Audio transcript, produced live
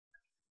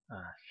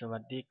สวั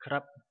สดีครั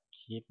บค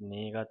ลิป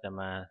นี้ก็จะ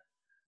มา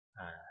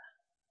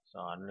ส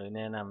อนหรือแ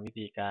นะนำวิ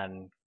ธีการ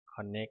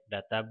Connect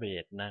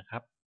Database นะครั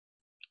บ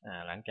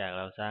หลังจากเ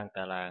ราสร้างต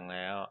ารางแ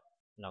ล้ว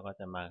เราก็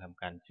จะมาท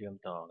ำการเชื่อม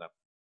ต่อกับ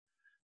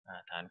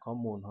ฐานข้อ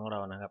มูลของเรา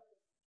นะครับ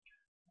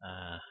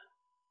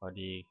พอ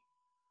ดี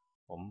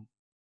ผม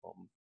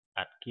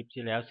อัดคลิป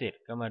ที่แล้วเสร็จ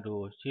ก็มาดู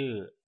ชื่อ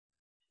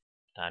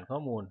ฐานข้อ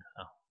มูล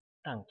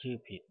ตั้งชื่อ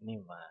ผิดนี่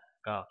มา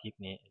ก็คลิป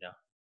นี้เดี๋ยว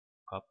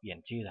ขอเปลี่ยน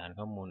ชื่อฐาน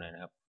ข้อมูลหน่อยน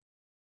ะครับ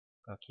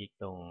ก็คลิก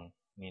ตรง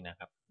นี้นะ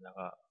ครับแล้ว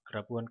ก็กร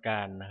ะบวนก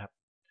ารนะครับ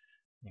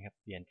นี่ครับ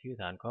เปลี่ยนชื่อ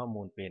ฐานข้อ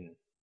มูลเป็น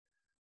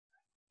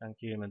ตั้ง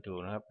ชื่อมันถูก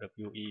นะครับ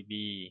webboard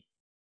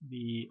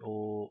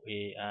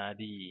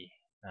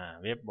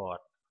เว็บบอร์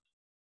ด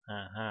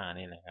55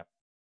นี่แหละครับ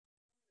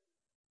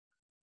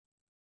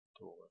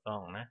ถูกต้อ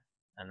งนะ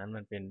อันนั้น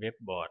มันเป็นเว็บ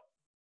บอร์ด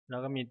แล้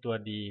วก็มีตัว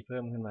D เพิ่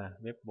มขึ้นมา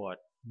เว็บบอร์ด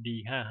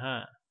D55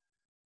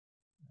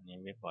 อันนี้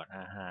เว็บบอร์ด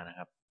55นะค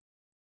รับ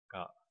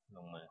ก็ล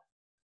งมือ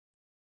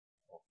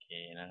โอเค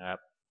นะครับ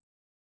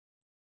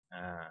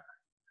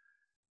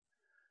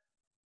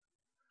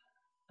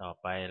ต่อ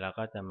ไปเรา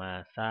ก็จะมา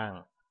สร้า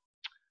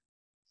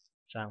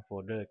งโฟ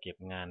ลเดอร์เก็บ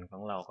งานขอ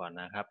งเราก่อน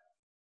นะครับ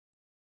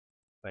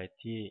ไป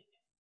ที่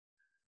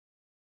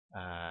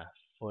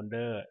โฟลเด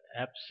อร์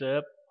app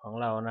serve ของ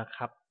เรานะค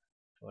รับ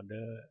โฟลเด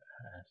อร์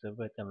เซิร์ฟเว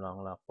อร์จำลอง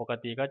เราปก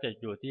ติก็จะ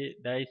อยู่ที่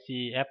dice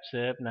app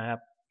serve นะครับ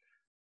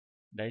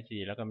dice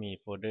แล้วก็มี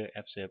โฟลเดอร์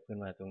app serve ขึ้น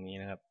มาตรงนี้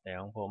นะครับแต่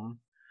ของผม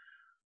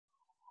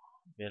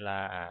เวลา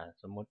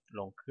สมมุติ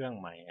ลงเครื่อง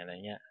ใหม่อะไร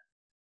เงี้ย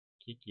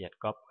ขี้เกียจ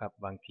ก๊อปครับ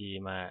บางที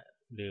มา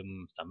ลืม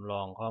สำร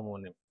องข้อมูล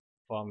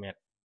ฟอร์แมต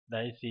ไ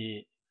ด้ซี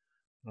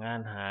งาน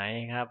หาย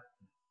ครับ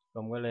ผ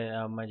มก็เลยเอ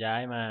ามาย้า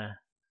ยมา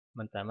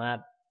มันสามารถ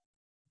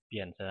เป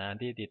ลี่ยนสถาน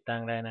ที่ติดตั้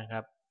งได้นะค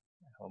รับ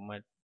ผมมา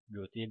อ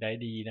ยู่ที่ได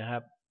ดีนะครั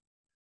บ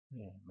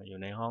มาอยู่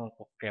ในห้องโป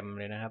รแกรม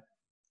เลยนะครับ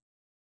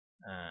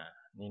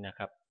นี่นะ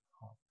ครับ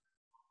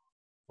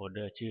โฟลเด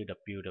อร์ชื่อ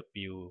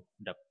www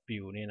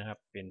นี่นะครับ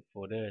เป็นโฟ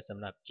ลเดอร์สำ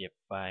หรับเก็บ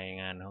ไฟล์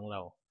งานของเร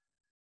า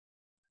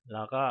เร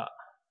าก็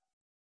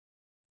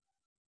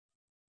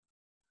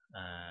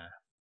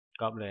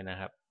ก๊อปเลยนะ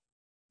ครับ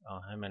เอา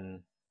ให้มัน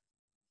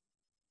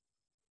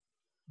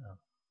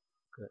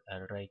เกิดอะ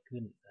ไรขึ้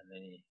นอะไร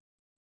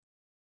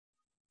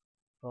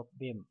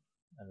problem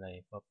อะไร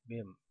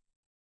problem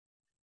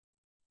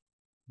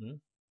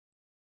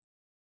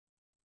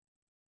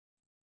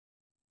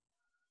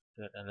เ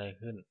กิดอะไร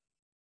ขึ้น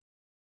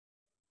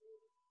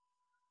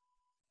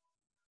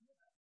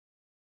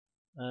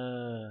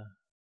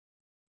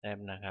แป๊บ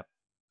นะครับ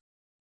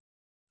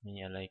มี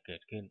อะไรเกิ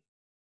ดขึ้น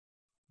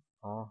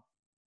อ๋อ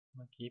เ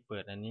มื่อกี้เปิ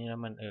ดอันนี้แล้ว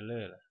มันเออร์เลอ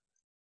ร์เหรอ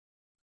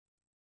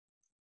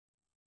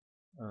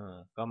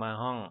ก็มา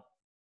ห้อง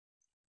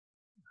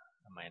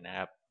ทำไมนะค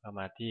รับเข้า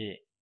มาที่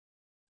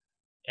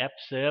แอป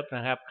เซิร์ฟน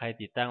ะครับใคร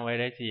ติดตั้งไว้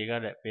ได้ซีก็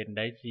เป็นไ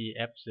ด้ซีแ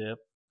อปเซิร์ฟ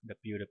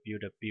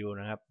www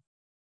นะครับ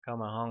เข้า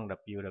มาห้อง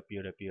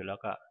www แล้ว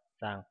ก็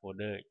สร้างโฟล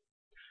เดอร์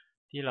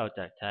ที่เราจ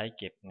ะใช้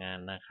เก็บงาน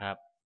นะครับ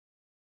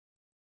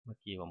เมื่อ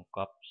กี้ผม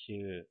ก๊อป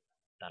ชื่อ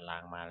ตารา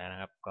งมาแล้วน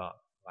ะครับก็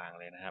วาง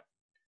เลยนะครับ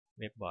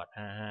เว็บบอร์ด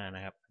55น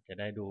ะครับจะ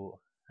ได้ดู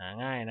หา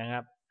ง่ายนะค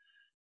รับ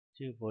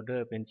ชื่อโฟลเดอ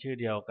ร์เป็นชื่อ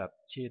เดียวกับ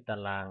ชื่อตา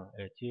ราง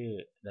ชื่อ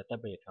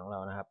database ของเรา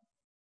นะครับ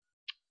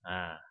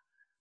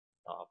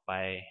ต่อไป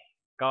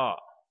ก็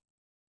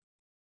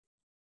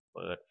เ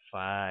ปิดไฟ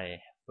ล์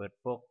เปิด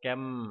โปรแกร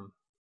ม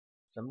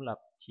สำหรับ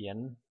เขียน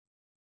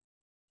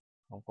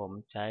ของผม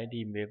ใช้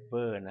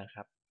Dreamweaver นะค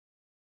รับ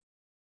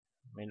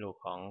ไม่รู้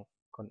ของ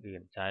คนอื่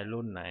นใช้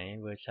รุ่นไหน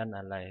เวอร์ชัน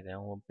อะไรแต่ข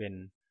องผมเป็น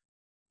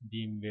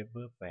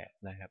Dreamweaver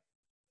 8นะครับ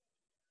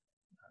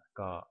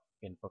ก็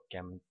เป็นโปรแกร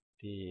ม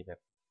ที่แบบ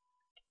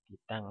ติ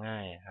ดตั้งง่า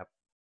ยครับ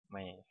ไ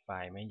ม่ไฟ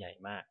ล์ไม่ใหญ่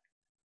มาก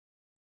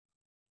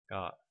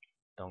ก็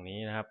ตรงนี้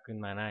นะครับขึ้น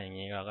มาหน้าอย่าง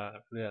นี้เราก็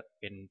เลือก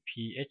เป็น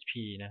PHP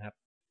นะครับ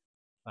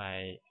ไฟ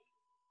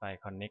ล์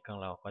Connect ของ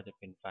เราก็จะเ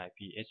ป็นไฟล์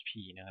PHP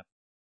นะครับ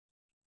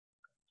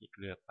คลิก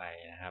เลือกไป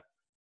นะครับ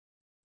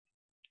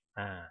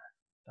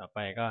ต่อไป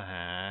ก็ห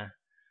า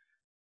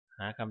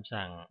คำ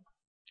สั่ง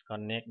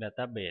Connect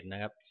Database น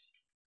ะครับ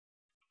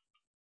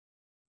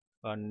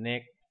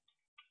Connect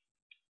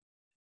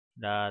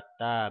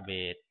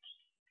Database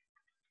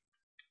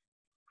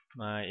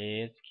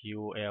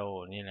MySQL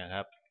นี่แหละค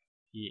รับ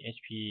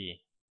PHP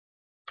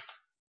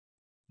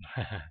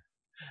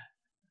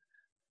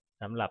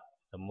สำหรับ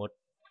ส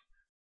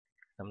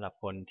มหรับ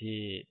คน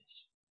ที่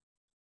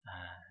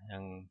ยั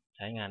งใ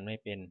ช้งานไม่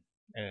เป็น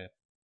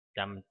จ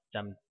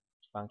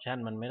ำฟังก์ชัน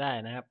มันไม่ได้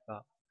นะครับก็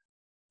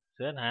เ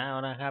สิร์ชหาเอา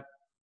นะครับ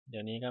เดี๋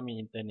ยวนี้ก็มี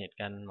อินเทอร์เน็ต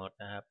กันหมด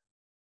นะครับ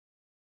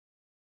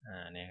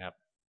เนี่ยครับ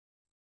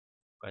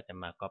ก็จะ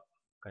มาก๊อป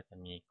ก็จะ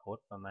มีโค้ด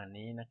ประมาณ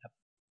นี้นะครับ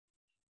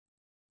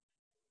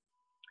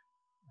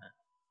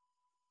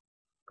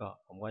ก็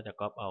ผมก็จะ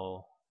ก๊อปเอา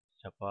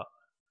เฉพาะ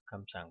ค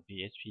ำสั่ง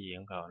PHP ข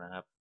องเขานะค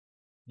รับ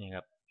นี่ค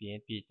รับ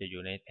PHP จะอ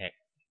ยู่ในแท็ก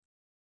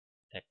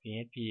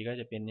PHP ก็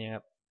จะเป็นนี่ค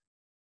รับ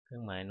เครื่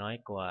องหมายน้อย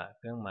กว่าเ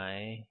ครื่องหมาย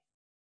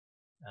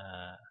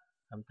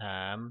คำถ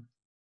าม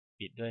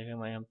ปิดด้วยเครื่อง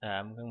หมายคำถา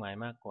มเครื่องหมาย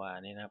มากกว่า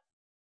นี่นะครับ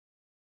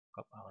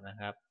ก็เอานะ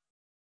ครับ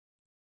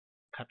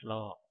คัดล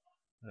อก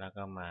แล้ว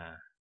ก็มา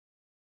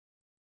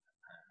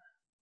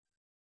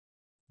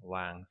ว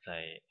างใส่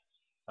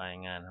ไฟล์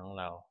งานของ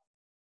เรา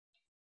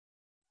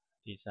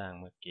ที่สร้าง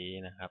เมื่อกี้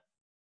นะครับ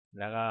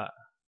แล้วก็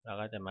เรา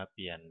ก็จะมาเป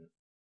ลี่ยน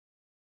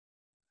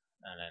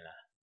อะไรล่ะ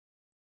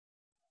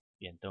เป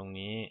ลี่ยนตรง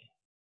นี้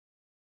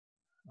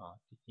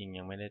ที่จริง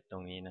ยังไม่ได้ตร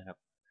งนี้นะครับ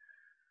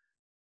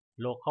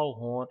local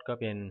host ก็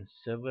เป็น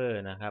เซิร์ฟเวอร์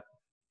นะครับ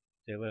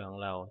เซิร์ฟเวอร์ของ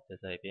เราจะ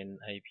ใส่เป็น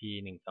IP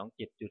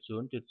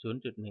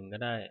 127.0.0.1 ก็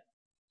ได้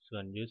ส่ว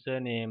น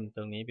username ต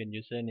รงนี้เป็น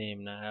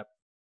username นะครับ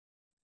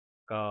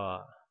ก็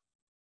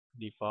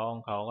default ขอ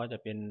งเขาก็จะ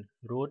เป็น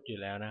root อยู่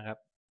แล้วนะครับ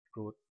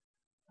root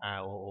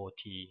root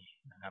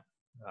นะครับ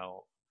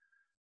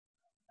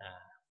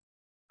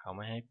เขาไ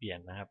ม่ให้เปลี่ยน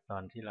นะครับตอ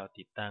นที่เรา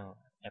ติดตั้ง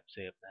แอปเ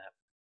ซิร์ฟนะครับ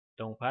ต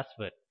รง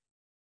password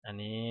อัน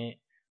นี้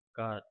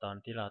ก็ตอน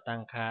ที่เราตั้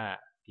งค่า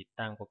ติด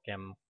ตั้งโปรแกร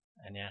ม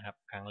อันนี้ครับ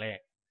ครั้งแรก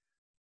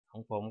ขอ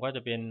งผมก็จ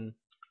ะเป็น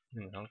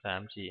1 2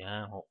 3 4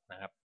 5 6นะ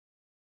ครับ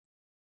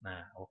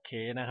โอเค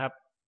นะครับ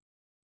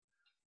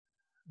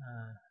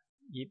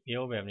if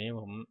else แบบนี้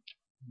ผม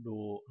ดู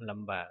ล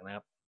ำบากนะค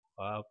รับข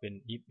อเอาเป็น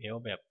if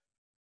else แบบ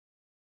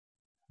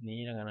นี้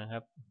แล้วกันนะค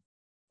รับ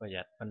ประห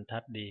ยัดบรรทั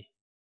ดดี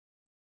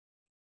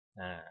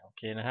โอเ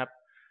คนะครับ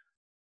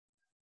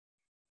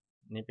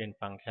นี่เป็น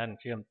ฟังก์ชัน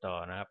เชื่อมต่อ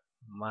นะครับ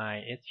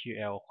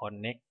MySQL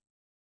Connect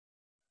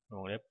ว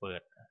งเล็บเปิ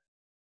ด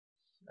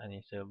อัน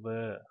นี้เซิร์ฟเวอ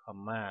ร์คอม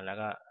มาแล้ว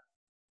ก็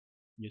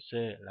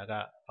user แล้วก็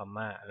คอมม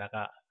าแล้ว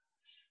ก็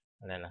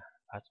อะไรล่ะ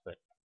password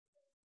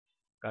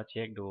ก็เ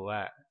ช็คดูว่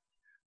า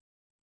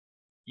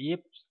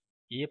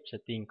if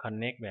string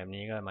connect แบบ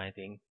นี้ก็หมาย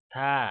ถึง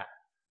ถ้า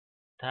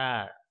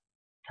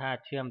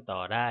เชื่อมต่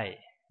อได้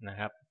นะ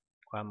ครับ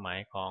ความหมาย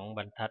ของบ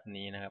รรทัด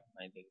นี้นะครับหม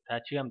ายถึงถ้า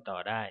เชื่อมต่อ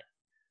ได้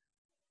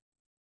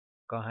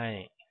ก็ให้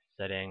แ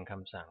สดงค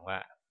ำสั่งว่า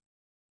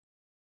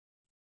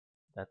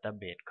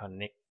database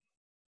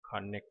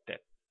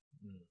connected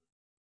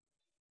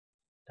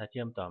ถ้าเ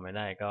ชื่อมต่อไม่ไ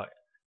ด้ก็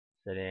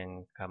แสดง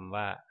คำ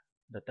ว่า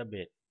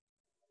database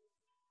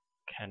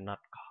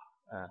cannot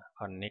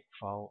connect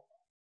fault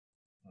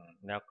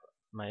แล้ว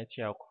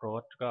MySQL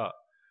close ก็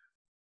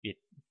ปิด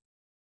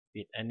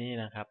อันนี้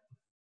นะครับ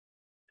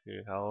คือ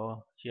เขา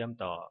เชื่อม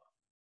ต่อ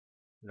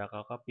แล้ว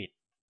ก็ปิด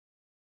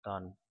ตอ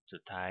นสุ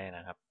ดท้ายน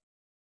ะครับ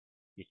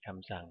ปิดค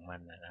ำสั่งมั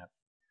นนะครับ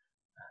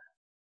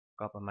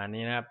ก็ประมาณ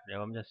นี้นะครับเดี๋ยว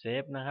ผมจะเซ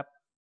ฟนะครับ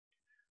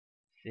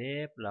เซ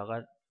ฟเราก็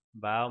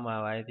เบราว์มา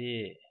ไว้ที่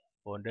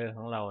โฟลเดอร์ข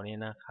องเรานี้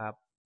นะครับ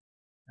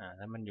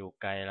ถ้ามันอยู่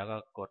ไกลแล้วก็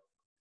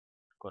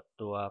กด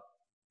ตัว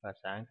ภา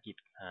ษาอังกฤษ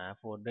หาโ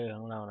ฟลเดอร์ข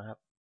องเรานะครับ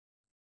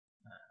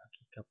ค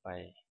ลิกเข้าไป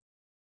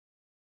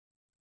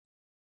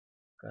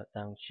ก็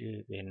ตั้งชื่อ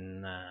เป็น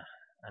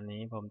อัน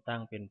นี้ผมตั้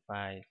งเป็นไฟ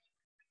ล์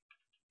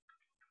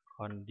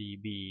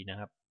condb นะ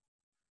ครับ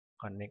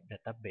Connect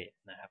Database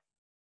นะครับ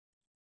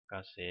ก็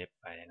เซฟ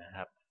ไปนะค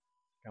รับ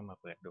ก็มา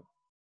เปิดดู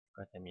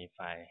ก็จะมีไฟ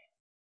ล์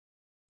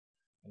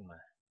ขึ้นมา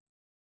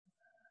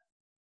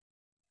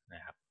น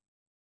ะครับ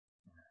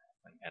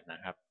เหมือนกันนะ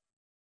ครับ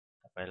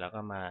ต่อไปเรา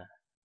ก็มา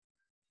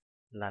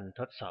รัน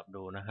ทดสอบ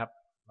ดูนะครับ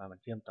ว่ามัน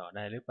เชื่อมต่อไ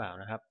ด้หรือเปล่า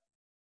นะครับ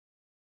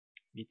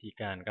วิธี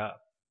การก็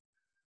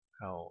เ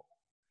ข้า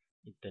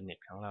อินเทอร์เน็ต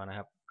ของเรานะค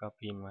รับก็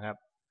พิมพ์นะครับ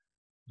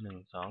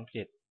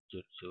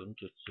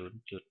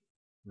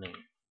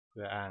127.0.0.1 เ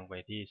พื่ออ้างไป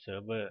ที่เซิ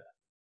ร์ฟเวอร์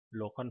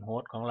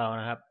localhost ของเรา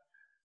นะครับ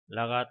แ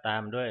ล้วก็ตา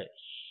มด้วย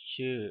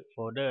ชื่อโฟ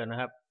ลเดอร์นะ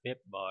ครับ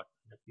Webboard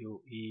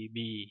webboard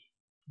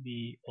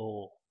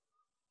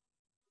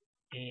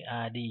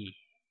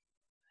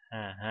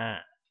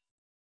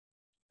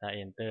 55ถ้า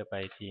enter ไป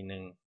ทีหนึ่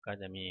งก็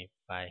จะมี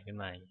ไฟล์ขึ้น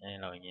มาให้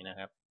เราอย่างนี้นะ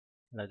ครับ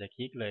เราจะค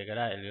ลิกเลยก็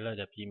ได้หรือเรา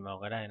จะพิมพ์เอา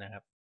ก็ได้นะค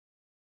รับ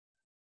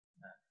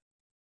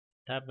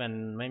ถ้ามัน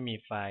ไม่มี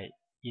ไฟล์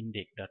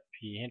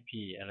index.php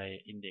อะไร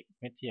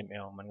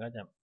index.html มันก็จ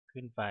ะ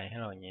ขึ้นไฟล์ให้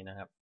เราอย่างนี้นะค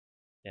รับ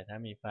แต่ถ้า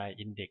มีไฟล์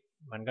index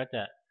มันก็จ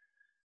ะ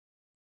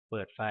เ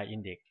ปิดไฟล์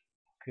index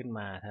ขึ้นม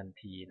าทัน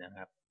ทีนะค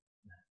รับ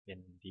เป็น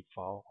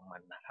default ของมั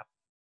นนะครับ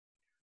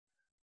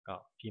ก็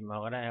พิมพ์เอา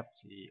ก็ได้ครับ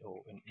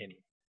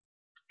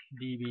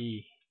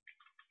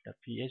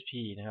connDB.php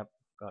นะครับ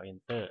ก็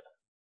enter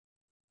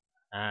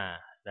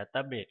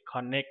database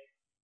connect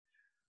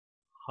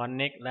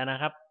แล้วนะ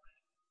ครับ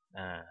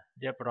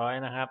เรียบร้อย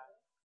นะครับ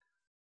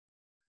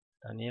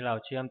ตอนนี้เรา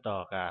เชื่อมต่อ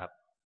กับ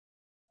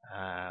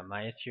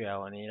MySQL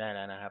อันนี้ได้แ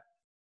ล้วนะครับ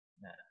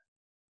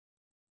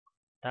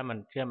ถ้ามัน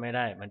เชื่อมไม่ไ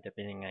ด้มันจะเ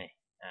ป็นยังไง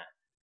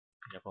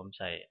เดี๋ยวผมใ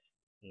ส่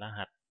ร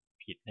หัส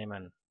ผิดให้มั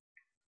น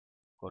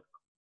กด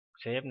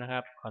เซฟนะครั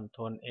บ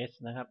Ctrl S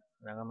นะครับ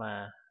แล้วก็มา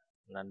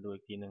รันดูอี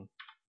กทีหนึ่ง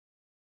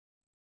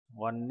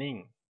Warning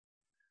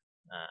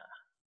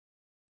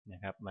นะ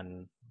ครับมัน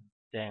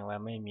แจ้งว่า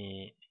ไม่มี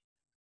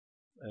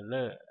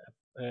error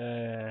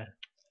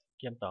เ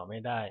ชื่อมต่อไม่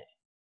ได้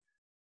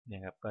น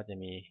ะครับก็จะ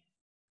มี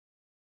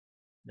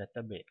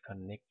database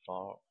connect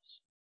false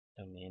ต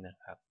รงนี้นะ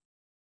ครับ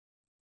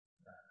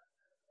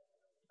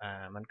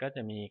มันก็จ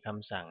ะมีค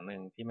ำสั่งหนึ่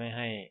งที่ไม่ใ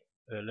ห้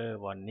error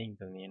warning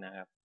ตรงนี้นะค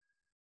รับ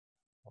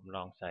ผมล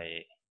องใส่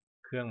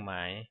เครื่องหม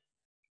าย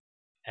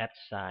add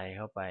sign เ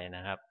ข้าไปน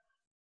ะครับ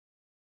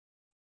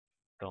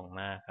ตรงห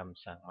น้าค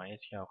ำสั่ง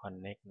MySQL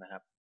Connect นะครั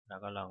บแล้ว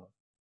ก็ลอง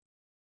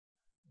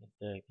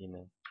enter อีกทีห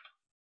นึ่ง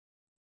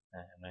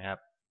นะครับ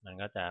มัน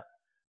ก็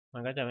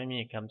จะไม่มี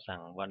คำสั่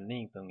ง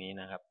warning ตรงนี้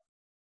นะครับ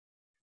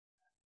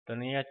ตัว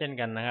นี้ก็เช่น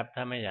กันนะครับถ้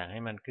าไม่อยากใ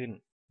ห้มันขึ้น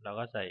เรา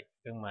ก็ใส่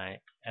เครื่องหมาย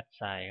add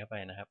sign เข้าไป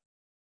นะครับ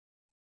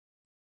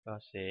ก็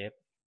เซฟ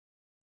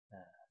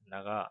แล้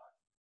วก็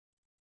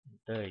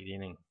enter อีกที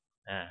หนึ่ง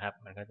ครับ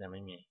มันก็จะไ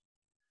ม่มี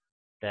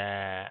แ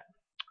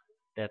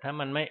ต่ถ้า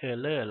มันไม่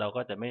error เรา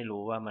ก็จะไม่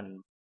รู้ว่ามัน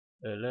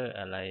error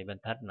อะไรบรร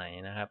ทัดไหน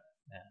นะครับ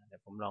เดี๋ย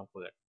วผมลองเ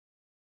ปิด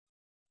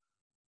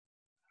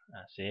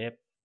เซฟ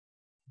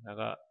แล้ว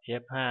ก็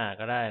F5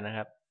 ก็ได้นะค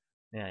รับ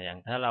เนี่ยอย่าง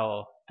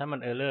ถ้ามัน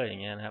error อย่า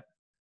งเงี้ยนะครับ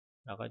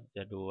เราก็จ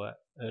ะดูว่า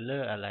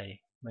error อะไร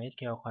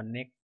MySQL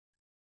Connect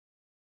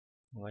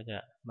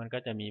มันก็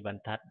จะมีบรร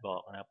ทัดบอ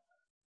กนะครับ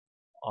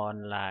on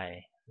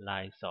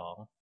line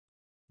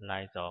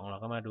 2 เรา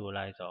ก็มาดู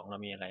line 2เรา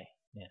มีอะไร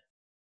เนี่ย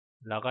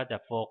เราก็จะ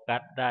โฟกั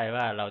สได้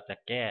ว่าเราจะ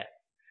แก้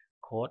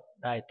โค้ด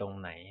ได้ตรง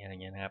ไหนอะไร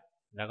เงี้ยนะครับ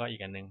แล้วก็อี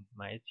กอันหนึ่ง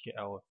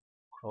MySQL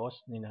close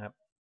นี่นะครับ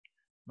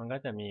มันก็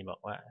จะมีบอก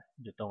ว่า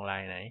อยู่ตรง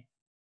lineไหน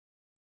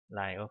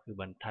lineก็คือ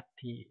บรรทัด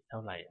ที่เท่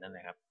าไหร่นั่นแหล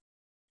ะครับ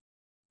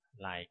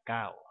line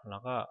 9แล้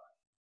วก็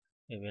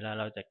เวลา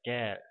เราจะแ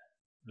ก้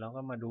เรา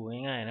ก็มาดู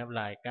ง่ายๆนะครับ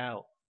line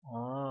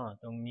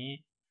 9ตรงนี้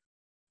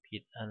ผิ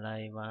ดอะไร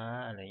วะ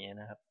อะไรเงี้ย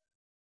นะครับ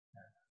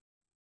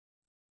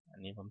อัน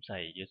นี้ผมใส่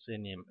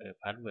username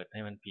password ใ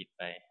ห้มันผิด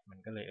ไปมัน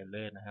ก็เลย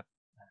error นะครับ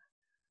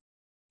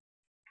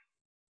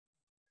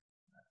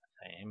ใ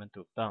ส่ให้มัน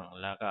ถูกต้อง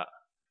แล้วก็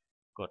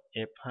กด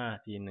F5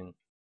 ทีหนึ่ง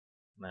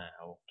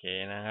โอเค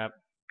นะครับ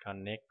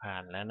Connect ผ่า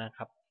นแล้วนะค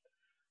รับ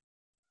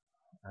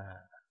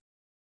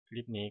ค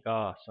ลิปนี้ก็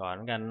สอน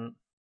กัน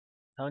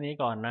เท่านี้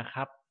ก่อนนะค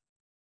รับ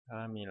เพราะ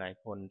มีหลาย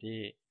คนที่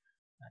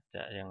อาจจ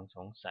ะยังส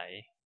งสัย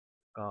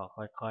ก็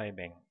ค่อยๆแ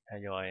บ่งท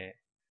ยอย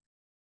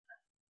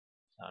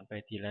สอนไป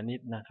ทีละนิ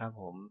ดนะครับ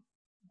ผม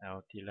เอา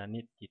ทีละนิ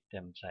ดจิตแ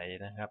จ่มใส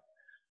นะครับ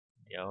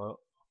เดี๋ยว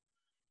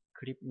ค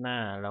ลิปหน้า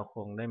เราค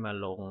งได้มา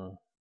ลง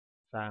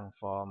สร้าง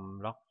ฟอร์ม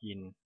ล็อกอิ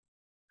น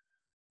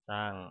ส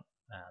ร้าง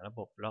ระบ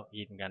บล็อก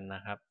อินกันน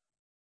ะครับ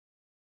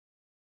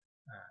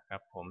ครั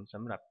บผมส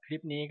ำหรับคลิ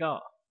ปนี้ก็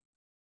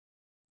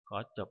ขอ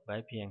จบไว้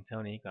เพียงเท่า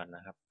นี้ก่อนน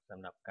ะครับส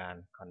ำหรับการ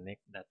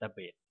Connect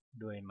Database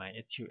ด้วย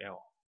MySQL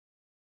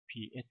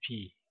PHP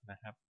นะ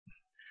ครับ